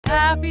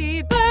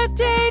Happy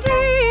birthday,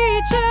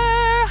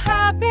 teacher.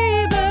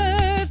 Happy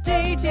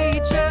birthday,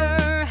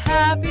 teacher.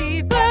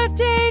 Happy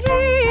birthday,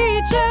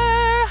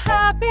 teacher.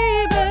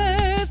 Happy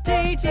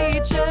birthday,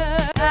 teacher.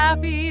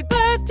 Happy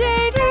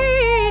birthday,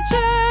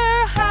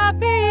 teacher.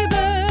 Happy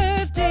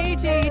birthday,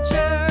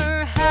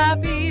 teacher.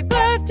 Happy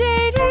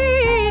birthday,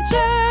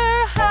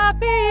 teacher.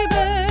 Happy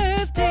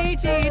birthday,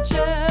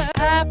 teacher.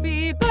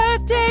 Happy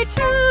birthday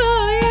to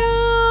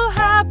you.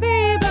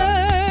 Happy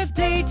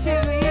birthday to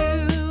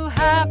you.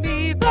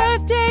 Happy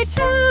birthday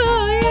to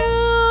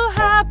you.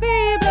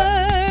 Happy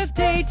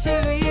birthday to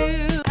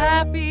you.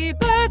 Happy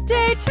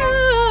birthday to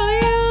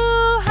you.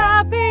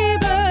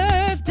 Happy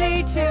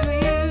birthday to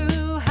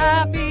you.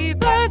 Happy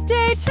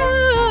birthday to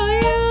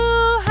you.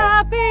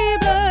 Happy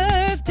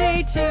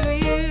birthday to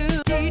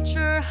you.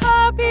 Teacher,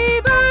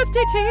 happy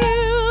birthday to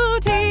you.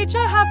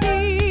 Teacher,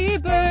 happy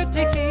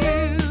birthday to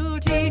you.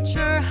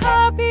 Teacher,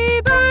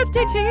 happy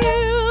birthday to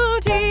you.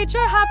 Teacher,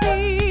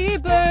 happy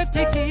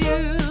birthday to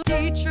you.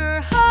 Teacher,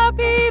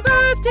 happy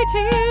birthday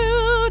to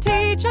you.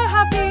 Teacher,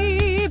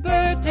 happy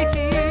birthday to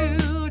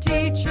you.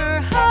 Teacher,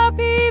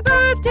 happy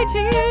birthday to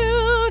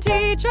you.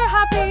 Teacher,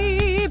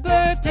 happy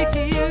birthday to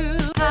you.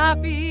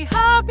 Happy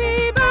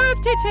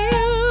birthday to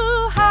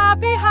you.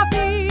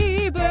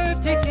 Happy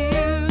birthday to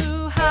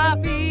you.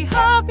 Happy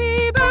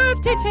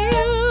birthday to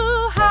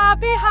you.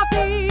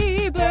 Happy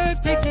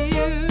birthday to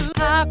you.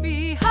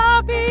 Happy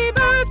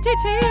birthday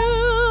to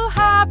you.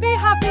 Happy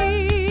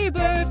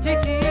birthday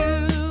to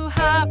you.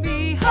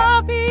 Happy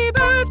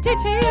birthday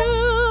to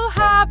you.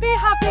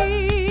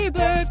 Happy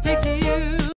birthday to you.